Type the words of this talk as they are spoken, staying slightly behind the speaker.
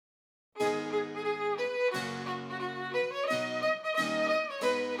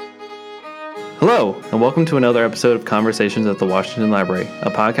Hello, and welcome to another episode of Conversations at the Washington Library,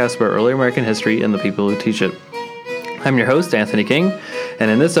 a podcast about early American history and the people who teach it. I'm your host, Anthony King, and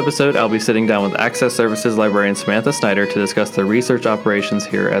in this episode, I'll be sitting down with Access Services librarian Samantha Snyder to discuss the research operations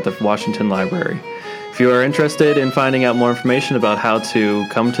here at the Washington Library. If you are interested in finding out more information about how to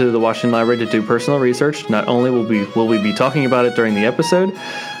come to the Washington Library to do personal research, not only will we be talking about it during the episode,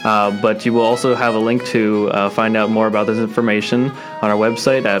 but you will also have a link to find out more about this information on our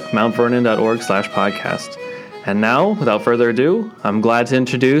website at mountvernon.org/podcast. And now, without further ado, I'm glad to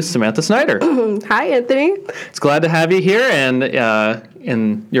introduce Samantha Snyder. Hi, Anthony. It's glad to have you here, and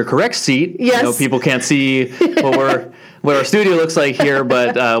in your correct seat. Yes. I know people can't see what our studio looks like here,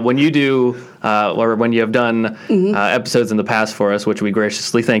 but when you do, or when you have done episodes in the past for us, which we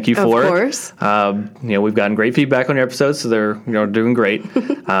graciously thank you for. Of course. We've gotten great feedback on your episodes, so they're doing great.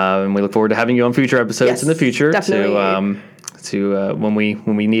 And we look forward to having you on future episodes in the future. Definitely. To when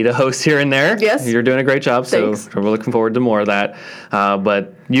we need a host here and there. Yes. You're doing a great job, Thanks. So we're looking forward to more of that.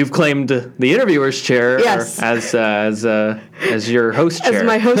 But you've claimed the interviewer's chair as your host chair. As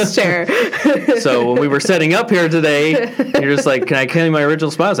my host chair. So when we were setting up here today, you're just like, can I claim my original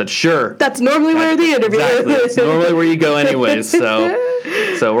spot? I said, sure. That's normally where the interview Exactly. is. It's normally where you go anyways. So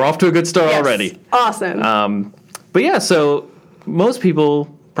we're off to a good start already. Awesome. But yeah, so most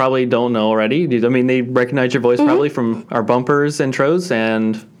people probably don't know already. I mean, they recognize your voice probably from our bumpers intros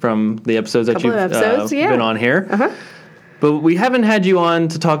and from the episodes that you've been on here. But we haven't had you on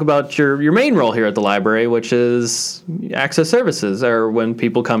to talk about your main role here at the library, which is access services, or when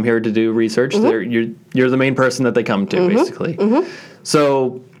people come here to do research, you're the main person that they come to, basically.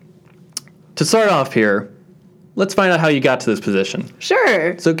 So to start off here, let's find out how you got to this position.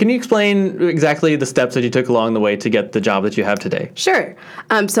 Sure. So can you explain exactly the steps that you took along the way to get the job that you have today? Sure.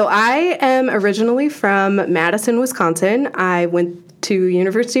 So I am originally from Madison, Wisconsin. I went to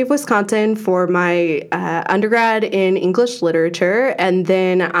University of Wisconsin for my undergrad in English literature, and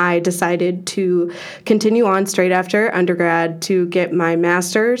then I decided to continue on straight after undergrad to get my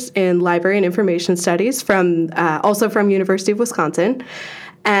master's in library and information studies also from University of Wisconsin.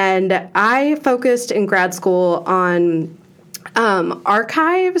 And I focused in grad school on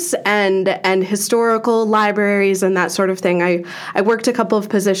archives and historical libraries and that sort of thing. I worked a couple of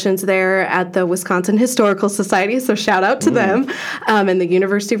positions there at the Wisconsin Historical Society, so shout out to them, and the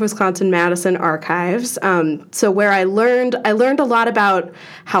University of Wisconsin-Madison Archives. So where I learned a lot about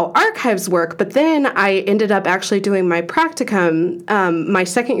how archives work, but then I ended up actually doing my practicum my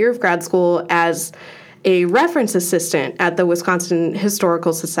second year of grad school as a reference assistant at the Wisconsin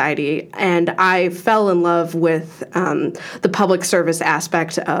Historical Society, and I fell in love with the public service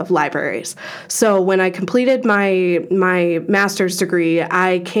aspect of libraries. So when I completed my master's degree,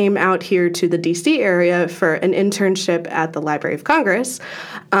 I came out here to the DC area for an internship at the Library of Congress.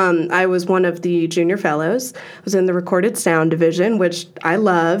 I was one of the junior fellows. I was in the recorded sound division, which I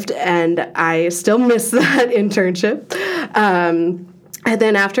loved, and I still miss that internship. And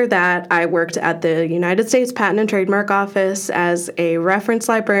then after that, I worked at the United States Patent and Trademark Office as a reference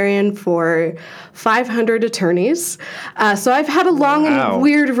librarian for 500 attorneys. So I've had a long and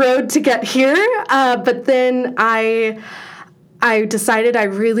weird road to get here. But then I decided I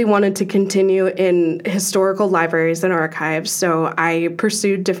really wanted to continue in historical libraries and archives. So I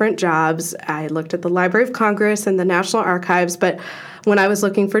pursued different jobs. I looked at the Library of Congress and the National Archives, but when I was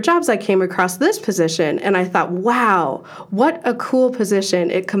looking for jobs, I came across this position, and I thought, wow, what a cool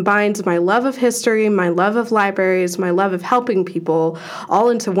position. It combines my love of history, my love of libraries, my love of helping people, all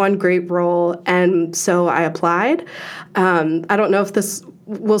into one great role, and so I applied. I don't know if this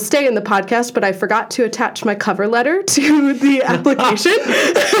will stay in the podcast, but I forgot to attach my cover letter to the application.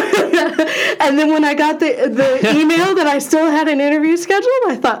 And then when I got the email that I still had an interview scheduled,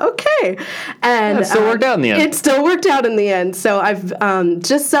 I thought, okay. And it still worked out in the end. It still worked out in the end. So I've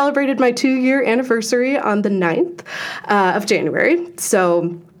just celebrated my 2-year anniversary on the 9th of January.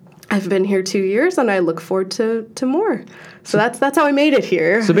 So I've been here 2 years, and I look forward to more. So that's how I made it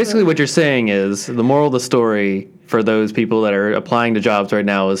here. So basically what you're saying is the moral of the story for those people that are applying to jobs right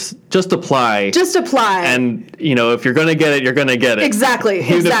now is just apply. Just apply. And, if you're going to get it, you're going to get it. Exactly.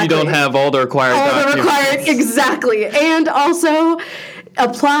 Even if you don't have all the required documents. Exactly. And also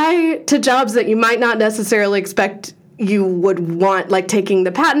apply to jobs that you might not necessarily expect you would want, like taking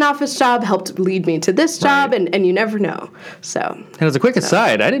the patent office job helped lead me to this job, and you never know. So, and as a quick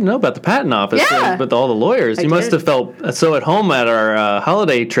aside, I didn't know about the patent office, but all the lawyers. You must have felt so at home at our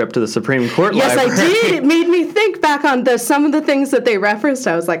holiday trip to the Supreme Court library. Yes, I did. It made me think back on some of the things that they referenced.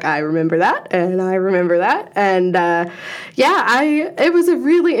 I was like, I remember that, and I remember that, and it was a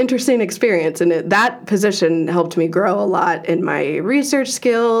really interesting experience, and that position helped me grow a lot in my research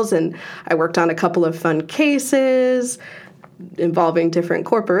skills, and I worked on a couple of fun cases involving different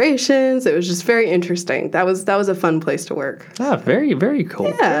corporations. It was just very interesting. That was a fun place to work. Very, very cool.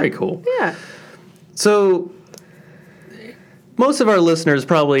 Yeah. Very cool. Yeah. So most of our listeners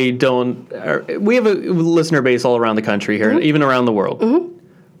probably don't. We have a listener base all around the country here, even around the world. Mm-hmm.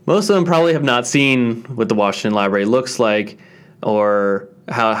 Most of them probably have not seen what the Washington Library looks like, or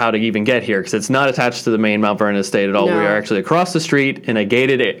how to even get here, because it's not attached to the main Mount Vernon estate at all. No. We are actually across the street in a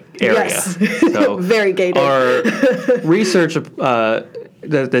gated area. Yes. So very gated. Our research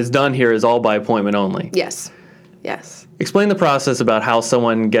that's done here is all by appointment only. Yes. Explain the process about how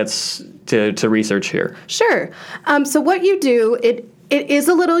someone gets to research here. Sure. So what you do, it is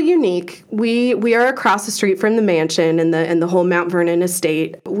a little unique. We are across the street from the mansion and the whole Mount Vernon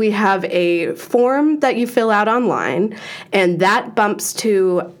estate. We have a form that you fill out online, and that bumps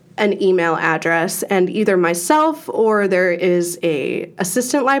to an email address, and either myself or there is a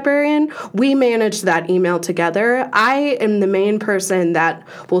assistant librarian, we manage that email together. I am the main person that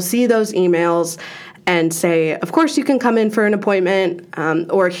will see those emails and say, of course you can come in for an appointment,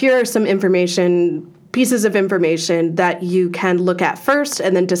 or here are some pieces of information that you can look at first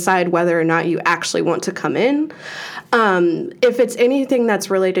and then decide whether or not you actually want to come in. If it's anything that's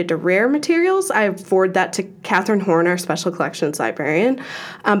related to rare materials, I forward that to Catherine Horn, our special collections librarian.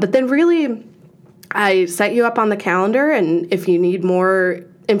 But then really, I set you up on the calendar, and if you need more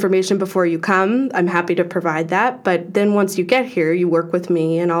information before you come, I'm happy to provide that. But then once you get here, you work with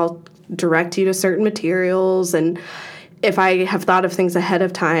me, and I'll direct you to certain materials, and if I have thought of things ahead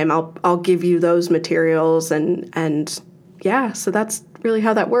of time, I'll give you those materials, and so that's really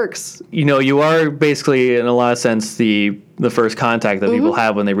how that works. You are basically, in a lot of sense, the first contact that people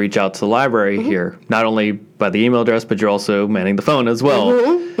have when they reach out to the library here, not only by the email address, but you're also manning the phone as well.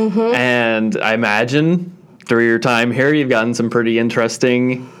 And I imagine through your time here, you've gotten some pretty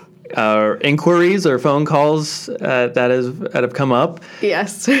interesting inquiries or phone calls that have come up.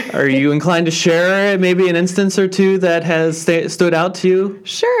 Yes. Are you inclined to share maybe an instance or two that has stood out to you?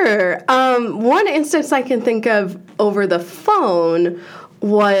 Sure. One instance I can think of over the phone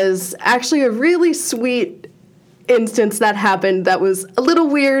was actually a really sweet instance that happened that was a little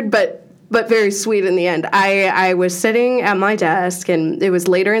weird, but very sweet in the end. I was sitting at my desk, and it was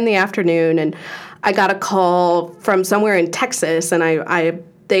later in the afternoon, and I got a call from somewhere in Texas, and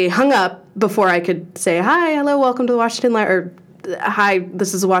they hung up before I could say, hi, hello, welcome to the Washington Library, or hi,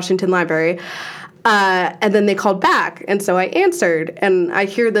 this is the Washington Library. And then they called back, and so I answered, and I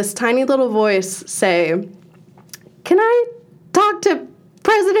hear this tiny little voice say, can I talk to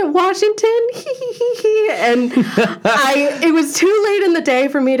President Washington? And it was too late in the day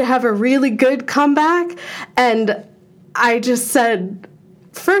for me to have a really good comeback, and I just said,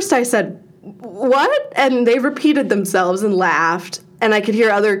 first I said, what? And they repeated themselves and laughed, and I could hear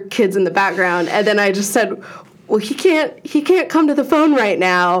other kids in the background, and then I just said, well, he can't come to the phone right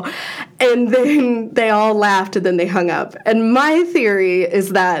now. And then they all laughed, and then they hung up. And my theory is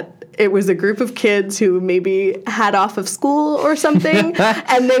that it was a group of kids who maybe had off of school or something,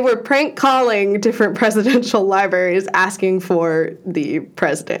 and they were prank calling different presidential libraries asking for the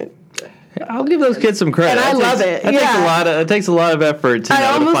president. I'll give those kids some credit. And I love it. It takes a lot of effort to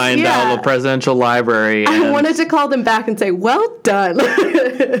find out a presidential library. I wanted to call them back and say, well done.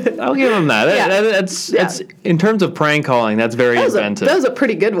 I'll give them that. Yeah. It's in terms of prank calling, that's very inventive. That was a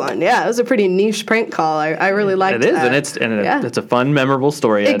pretty good one. Yeah, it was a pretty niche prank call. I really liked it. It is, and it's a fun, memorable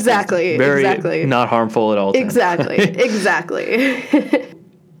story. Exactly. It's very not harmful at all. Exactly.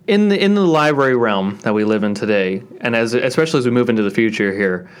 In the library realm that we live in today, and especially as we move into the future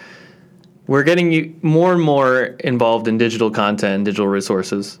here, we're getting more and more involved in digital content and digital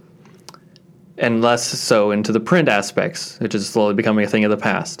resources, and less so into the print aspects, which is slowly becoming a thing of the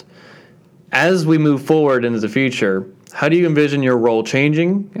past. As we move forward into the future, how do you envision your role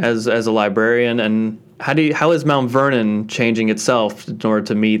changing as a librarian, and how is Mount Vernon changing itself in order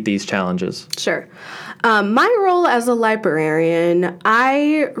to meet these challenges? Sure. My role as a librarian,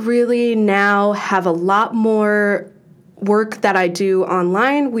 I really now have a lot more work that I do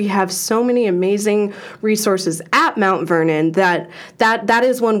online. We have so many amazing resources at at Mount Vernon, that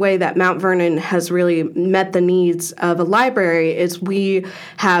is one way that Mount Vernon has really met the needs of a library. Is we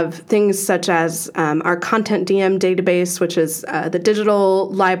have things such as our Content DM database, which is the digital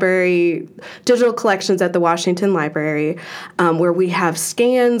collections at the Washington Library, where we have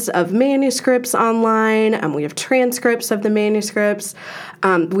scans of manuscripts online, and we have transcripts of the manuscripts.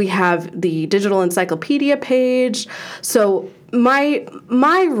 We have the digital encyclopedia page. So my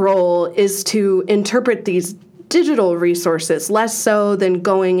role is to interpret these digital resources, less so than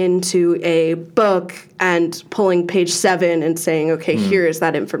going into a book and pulling page 7 and saying, okay, here is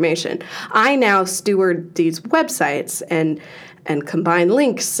that information. I now steward these websites and combine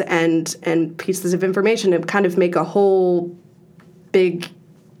links and pieces of information and kind of make a whole big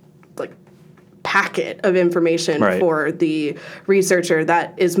packet of information for the researcher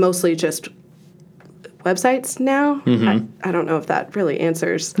that is mostly just websites now. I don't know if that really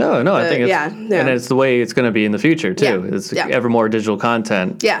answers. No, I think it's, and it's the way it's going to be in the future too. It's ever more digital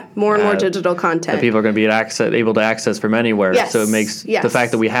content. Yeah, more and more digital content that people are going to be able to access from anywhere. Yes. So it makes the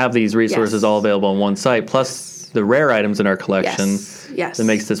fact that we have these resources all available on one site, plus the rare items in our collection, that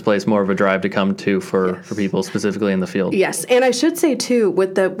makes this place more of a drive to come to for people specifically in the field. Yes, and I should say too,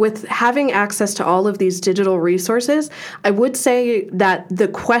 with having access to all of these digital resources, I would say that the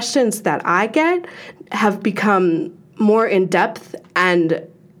questions that I get have become more in depth and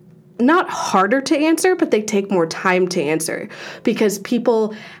not harder to answer, but they take more time to answer because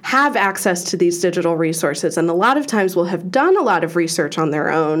people have access to these digital resources and a lot of times will have done a lot of research on their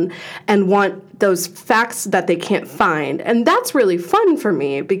own and want those facts that they can't find. And that's really fun for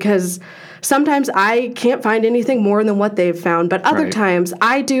me because sometimes I can't find anything more than what they've found, but other times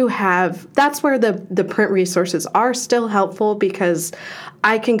I do have. That's where the print resources are still helpful because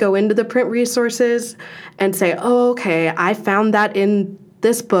I can go into the print resources and say, oh, okay, I found that in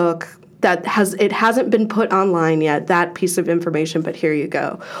this book that hasn't been put online yet, that piece of information, but here you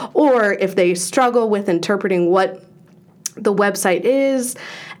go. Or if they struggle with interpreting what the website is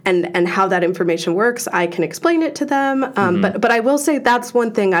and how that information works, I can explain it to them. But I will say that's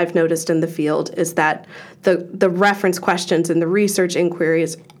one thing I've noticed in the field is that the reference questions and the research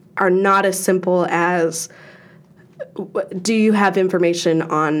inquiries are not as simple as, do you have information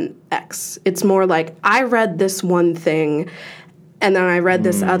on X? It's more like, I read this one thing, and then I read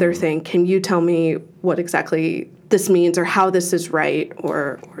this other thing. Can you tell me what exactly this means or how this is right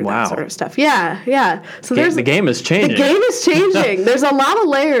or that sort of stuff? Yeah. So the game is changing. The game is changing. There's a lot of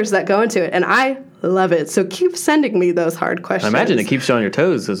layers that go into it, and I love it. So keep sending me those hard questions. I imagine it keeps you on your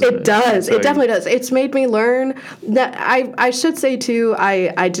toes. It does. It definitely does. It's made me learn. That I should say, too,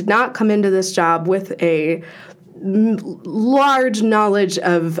 I did not come into this job with a large knowledge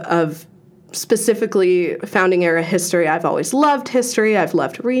of specifically founding era history. I've always loved history. I've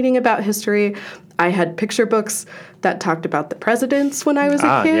loved reading about history. I had picture books that talked about the presidents when I was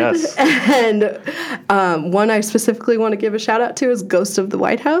a kid. Yes. And one I specifically want to give a shout out to is Ghost of the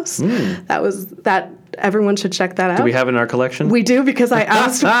White House. That everyone should check that out. Do we have it in our collection? We do, because I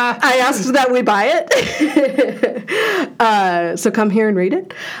asked that we buy it. So come here and read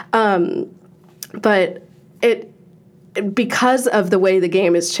it. But because of the way the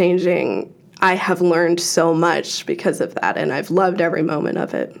game is changing, I have learned so much because of that, and I've loved every moment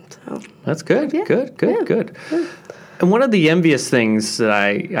of it. So that's good. Good. And one of the envious things that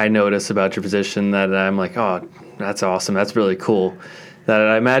I notice about your position that I'm like, oh, that's awesome. That's really cool. That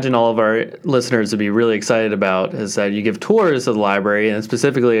I imagine all of our listeners would be really excited about is that you give tours of the library and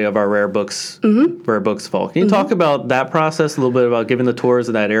specifically of our Rare Books Vault. Can you talk about that process, a little bit about giving the tours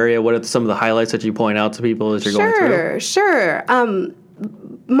of that area? What are some of the highlights that you point out to people as you're going through? Sure.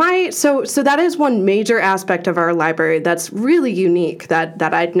 So that is one major aspect of our library that's really unique that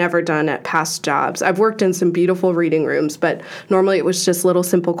I'd never done at past jobs. I've worked in some beautiful reading rooms, but normally it was just little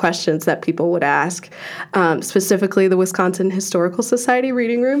simple questions that people would ask. Specifically, the Wisconsin Historical Society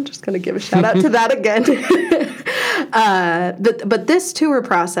reading room. Just going to give a shout out to that again. But this tour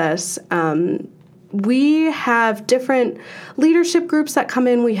process, we have different leadership groups that come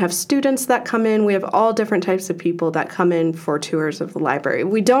in. We have students that come in. We have all different types of people that come in for tours of the library.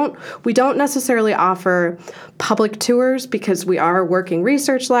 We don't necessarily offer public tours because we are a working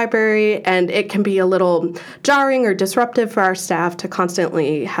research library, and it can be a little jarring or disruptive for our staff to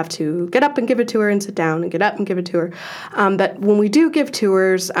constantly have to get up and give a tour and sit down and get up and give a tour. But when we do give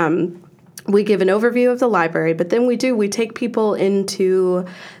tours, we give an overview of the library, but then we take people into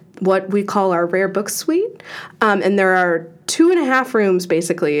what we call our rare book suite. And there are 2.5 rooms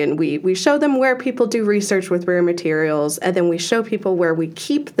basically, and we show them where people do research with rare materials, and then we show people where we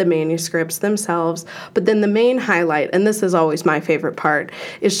keep the manuscripts themselves. But then the main highlight, and this is always my favorite part,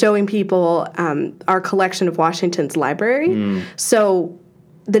 is showing people our collection of Washington's library. So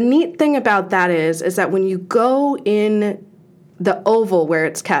the neat thing about that is that when you go in the Oval where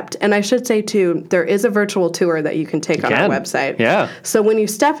it's kept, and I should say too, there is a virtual tour that you can take on our website. Yeah. So when you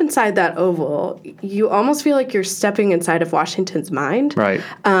step inside that Oval, you almost feel like you're stepping inside of Washington's mind. Right.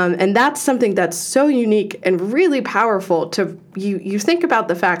 And that's something that's so unique and really powerful to you think about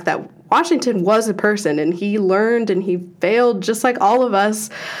the fact that Washington was a person, and he learned and he failed just like all of us.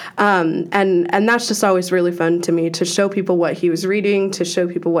 And that's just always really fun to me, to show people what he was reading, to show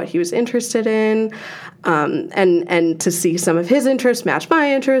people what he was interested in, and to see some of his interests match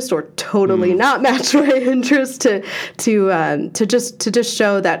my interest or totally not match my interest, to just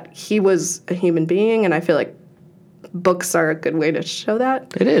show that he was a human being. And I feel like books are a good way to show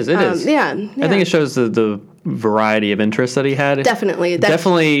that. It is. Yeah. I think it shows the variety of interests that he had. Definitely.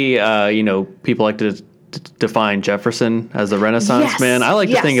 Definitely, people like to define Jefferson as the Renaissance man. I like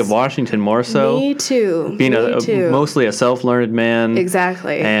to think of Washington more so. Me too. Being mostly a self-learned man.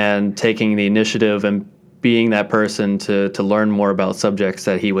 Exactly. And taking the initiative and being that person to learn more about subjects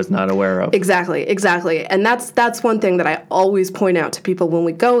that he was not aware of. Exactly. And that's one thing that I always point out to people when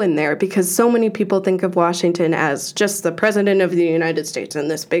we go in there, because so many people think of Washington as just the president of the United States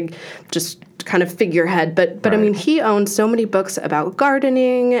and this big, just kind of figurehead. But right. I mean, he owned so many books about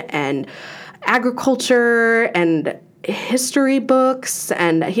gardening and agriculture and history books,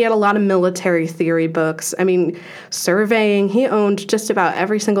 and he had a lot of military theory books. I mean, surveying. He owned just about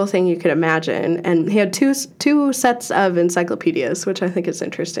every single thing you could imagine, and he had two sets of encyclopedias, which I think is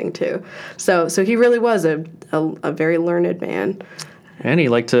interesting too. So he really was a very learned man. And he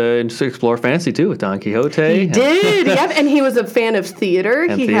liked to explore fantasy too with Don Quixote. He did, yep. And he was a fan of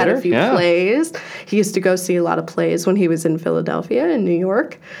theater. He had a few plays. He used to go see a lot of plays when he was in Philadelphia and New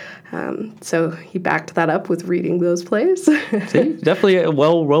York. So he backed that up with reading those plays. See, definitely a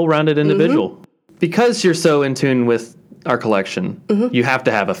well-rounded individual. Because you're so in tune with our collection, you have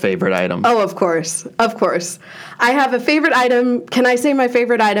to have a favorite item. Oh, of course. I have a favorite item. Can I say my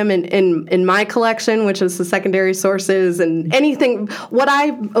favorite item in my collection, which is the secondary sources and anything, what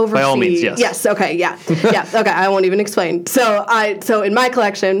I oversee? By all means, yes. Yes, okay, yeah. Okay, I won't even explain. So in my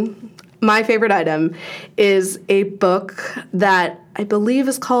collection, my favorite item is a book that I believe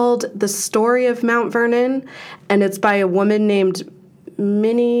is called The Story of Mount Vernon, and it's by a woman named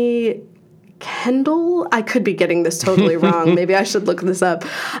Minnie Kendall. I could be getting this totally wrong. Maybe I should look this up.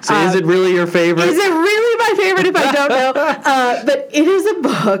 So is it really your favorite? Is it really my favorite if I don't know? But it is a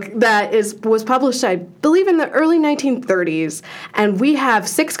book that was published, I believe, in the early 1930s, and we have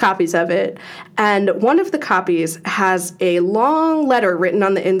 6 copies of it. And one of the copies has a long letter written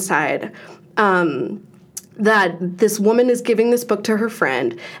on the inside that this woman is giving this book to her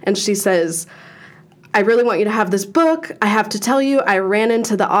friend, and she says, I really want you to have this book. I have to tell you, I ran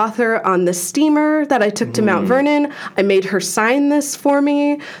into the author on the steamer that I took to Mount Vernon. I made her sign this for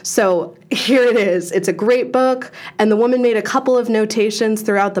me. So here it is. It's a great book. And the woman made a couple of notations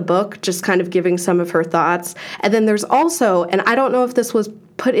throughout the book, just kind of giving some of her thoughts. And then there's also, and I don't know if this was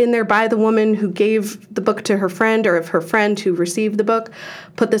put in there by the woman who gave the book to her friend, or if her friend who received the book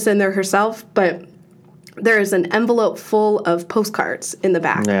put this in there herself, but there is an envelope full of postcards in the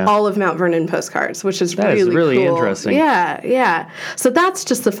back, all of Mount Vernon postcards, which is really cool. Interesting. Yeah. So that's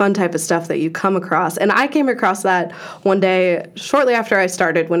just the fun type of stuff that you come across. And I came across that one day shortly after I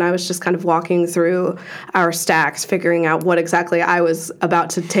started, when I was just kind of walking through our stacks, figuring out what exactly I was about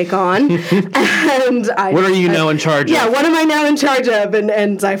to take on. And what are you now in charge of? Yeah, what am I now in charge of?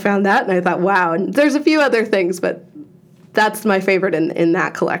 And I found that, and I thought, wow. And there's a few other things, but that's my favorite in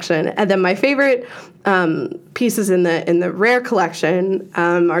that collection. And then my favorite pieces in the rare collection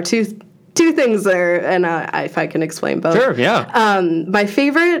are two things there, and if I can explain both. Sure, yeah. My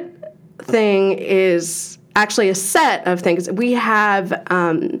favorite thing is actually a set of things. We have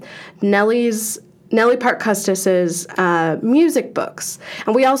Nellie Park Custis's music books,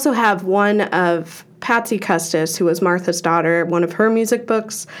 and we also have one of Patsy Custis, who was Martha's daughter, one of her music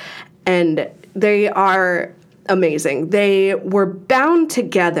books, and they are amazing. They were bound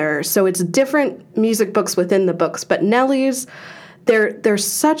together, so it's different music books within the books, but Nellie's, they're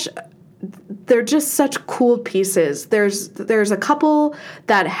just such cool pieces. There's a couple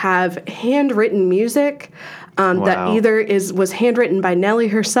that have handwritten music, that Wow. either was handwritten by Nellie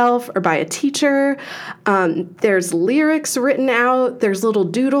herself or by a teacher. There's lyrics written out. There's little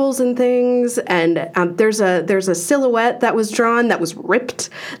doodles and things, and there's a silhouette that was drawn that was ripped.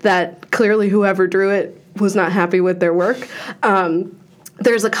 That clearly whoever drew it was not happy with their work.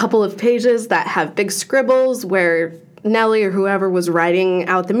 There's a couple of pages that have big scribbles where Nellie or whoever was writing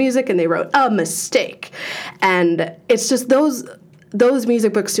out the music, and they wrote a mistake, and it's just those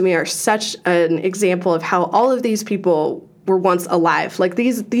music books to me are such an example of how all of these people were once alive. Like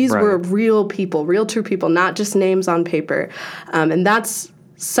these Right. were real people, real true people, not just names on paper. And that's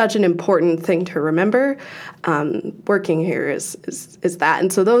such an important thing to remember. Working here is that.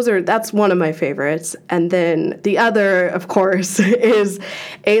 And so that's one of my favorites. And then the other, of course, is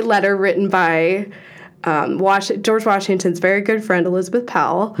a letter written by George Washington's very good friend, Elizabeth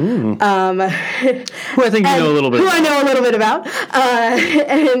Powell. Who I think you know a little bit Who about. I know a little bit about.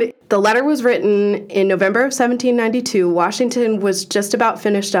 And the letter was written in November of 1792. Washington was just about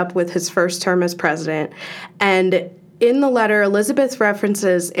finished up with his first term as president. And in the letter, Elizabeth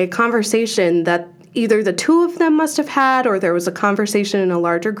references a conversation that either the two of them must have had, or there was a conversation in a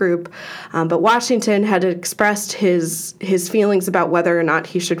larger group. But Washington had expressed his feelings about whether or not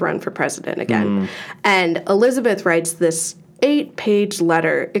he should run for president again. And Elizabeth writes this 8-page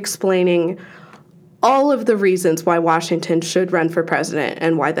letter explaining all of the reasons why Washington should run for president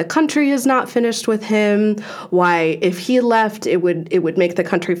and why the country is not finished with him, why if he left, it would make the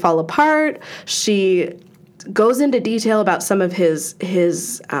country fall apart. She goes into detail about some of his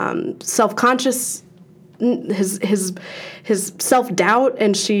self-conscious, his self-doubt,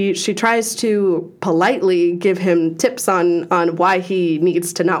 and she tries to politely give him tips on why he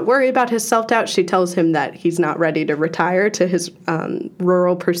needs to not worry about his self-doubt. She tells him that he's not ready to retire to his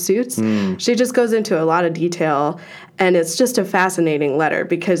rural pursuits. She just goes into a lot of detail, and it's just a fascinating letter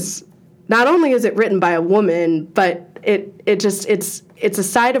because not only is it written by a woman, but it's a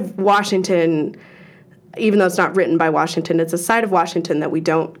side of Washington. Even though it's not written by Washington, it's a side of Washington that we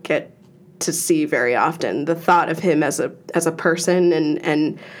don't get to see very often. The thought of him as a person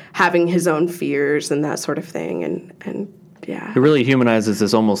and having his own fears and that sort of thing. And yeah. It really humanizes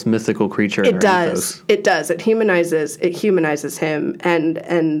this almost mythical creature. It does. It does. It humanizes him.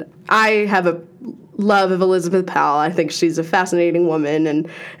 And I have a love of Elizabeth Powell. I think she's a fascinating woman,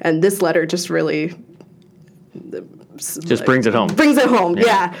 and this letter just really brings it home. Brings it home.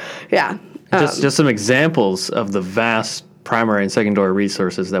 Yeah. Just some examples of the vast primary and secondary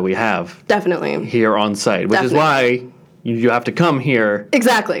resources that we have Definitely. here on site, which is why you have to come here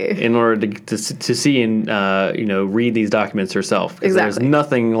Exactly. in order to see and read these documents yourself. 'Cause Exactly. There's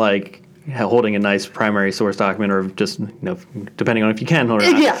nothing like holding a nice primary source document, or just depending on if you can hold it.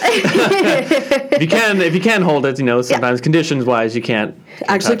 Or not. Yeah. If you can hold it, sometimes conditions wise you can't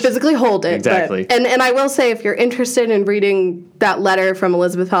Actually touch. physically hold it. Exactly. But, and I will say, if you're interested in reading that letter from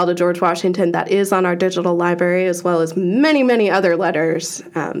Elizabeth Powell to George Washington, that is on our digital library, as well as many, many other letters.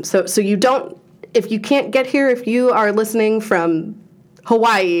 So you don't, if you can't get here, if you are listening from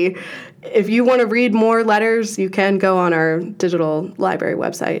Hawaii, if you want to read more letters, you can go on our digital library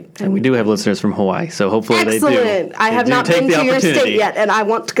website. And we do have listeners from Hawaii, so hopefully they do. Excellent. I have not been to your state yet, and I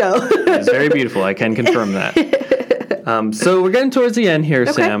want to go. It's very beautiful. I can confirm that. So we're getting towards the end here,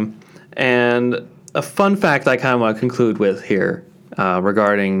 Sam. And a fun fact I kind of want to conclude with here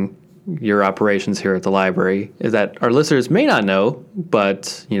regarding your operations here at the library is that our listeners may not know,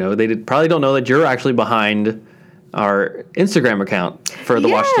 but they probably don't know that you're actually behind our Instagram account for the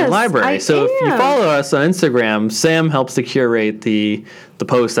Washington Library. If you follow us on Instagram, Sam helps to curate the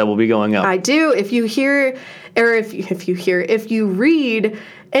posts that will be going up. I do. If you hear, or if you read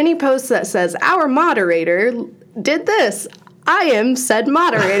any post that says our moderator did this, I am said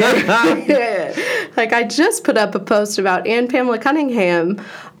moderator. Like I just put up a post about Anne Pamela Cunningham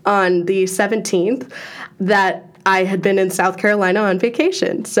on the 17th that I had been in South Carolina on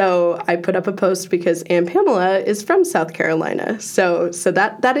vacation. So I put up a post because Anne Pamela is from South Carolina. So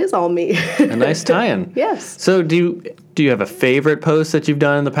that is all me. A nice tie-in. Yes. So do you have a favorite post that you've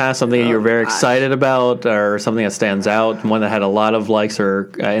done in the past, something that you're very excited about, or something that stands out, one that had a lot of likes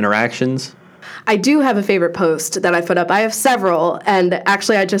or interactions? I do have a favorite post that I put up. I have several, and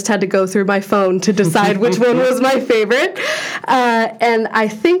actually I just had to go through my phone to decide which one was my favorite. And I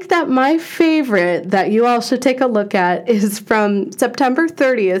think that my favorite that you all should take a look at is from September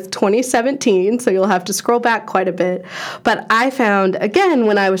 30th, 2017, so you'll have to scroll back quite a bit. But I found, again,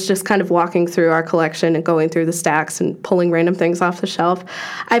 when I was just kind of walking through our collection and going through the stacks and pulling random things off the shelf,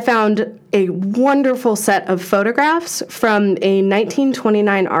 I found a wonderful set of photographs from a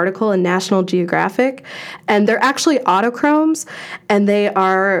 1929 article in National Geographic, and they're actually autochromes, and they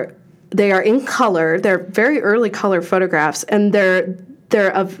are they are in color. They're very early color photographs, and they're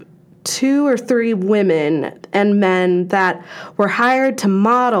of 2 or 3 women and men that were hired to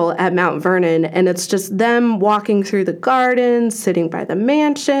model at Mount Vernon, and it's just them walking through the gardens, sitting by the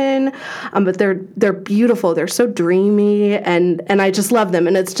mansion. But they're beautiful. They're so dreamy, and I just love them.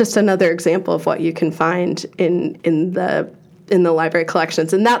 And it's just another example of what you can find in the library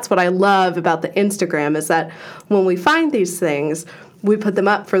collections. And that's what I love about the Instagram, is that when we find these things, we put them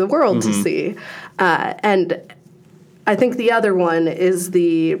up for the world to see. And I think the other one is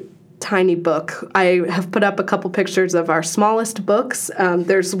the tiny book. I have put up a couple pictures of our smallest books.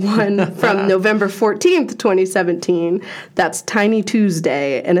 There's one from November 14th, 2017. That's Tiny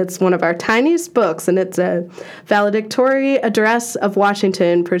Tuesday, and it's one of our tiniest books, and it's a valedictory address of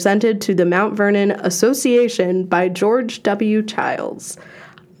Washington presented to the Mount Vernon Association by George W. Childs.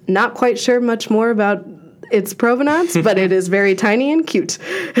 Not quite sure much more about its provenance, but it is very tiny and cute.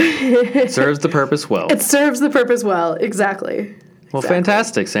 Serves the purpose well. It serves the purpose well, exactly. Well,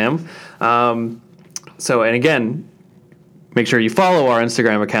 fantastic, Sam. So, and again, make sure you follow our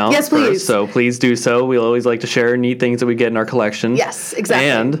Instagram account. Yes, please. First, so please do so. We always like to share neat things that we get in our collection. Yes, exactly.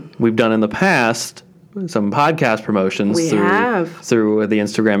 And we've done in the past some podcast promotions through the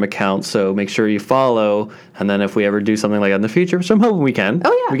Instagram account. So make sure you follow. And then if we ever do something like that in the future, which I'm hoping we can.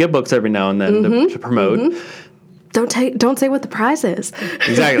 Oh, yeah. We get books every now and then to promote. Don't say what the prize is.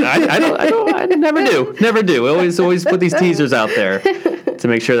 Exactly. I never do. We always put these teasers out there to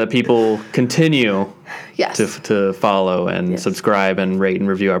make sure that people continue to follow and subscribe and rate and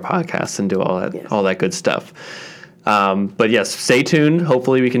review our podcasts and do all that good stuff. But yes, stay tuned.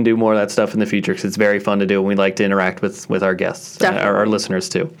 Hopefully we can do more of that stuff in the future, because it's very fun to do, and we like to interact with our guests, our listeners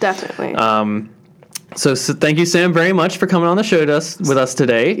too. Definitely. So thank you, Sam, very much for coming on the show with us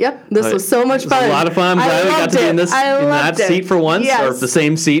today. Yep, this was so much fun. A lot of fun. I'm glad we got to be in that seat for once, or the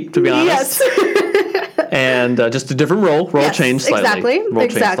same seat, to be honest. Yes. And just a different role change slightly.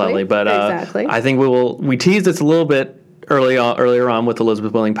 Exactly. But I think we teased this a little bit earlier on with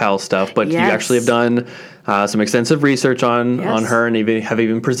Elizabeth Willing Powell stuff, but you actually have done some extensive research on her, and have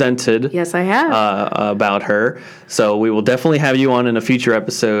even presented. Yes, I have. About her. So we will definitely have you on in a future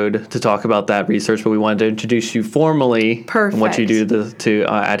episode to talk about that research, but we wanted to introduce you formally and what you do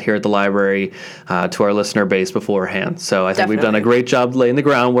at here at the library to our listener base beforehand. So I think we've done a great job laying the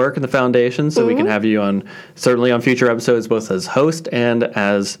groundwork and the foundation, so we can have you on, certainly on future episodes, both as host and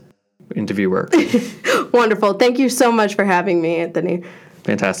as interviewer. Wonderful. Thank you so much for having me, Anthony.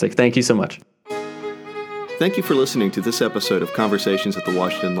 Fantastic. Thank you so much. Thank you for listening to this episode of Conversations at the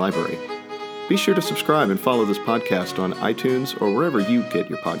Washington Library. Be sure to subscribe and follow this podcast on iTunes or wherever you get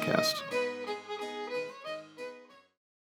your podcasts.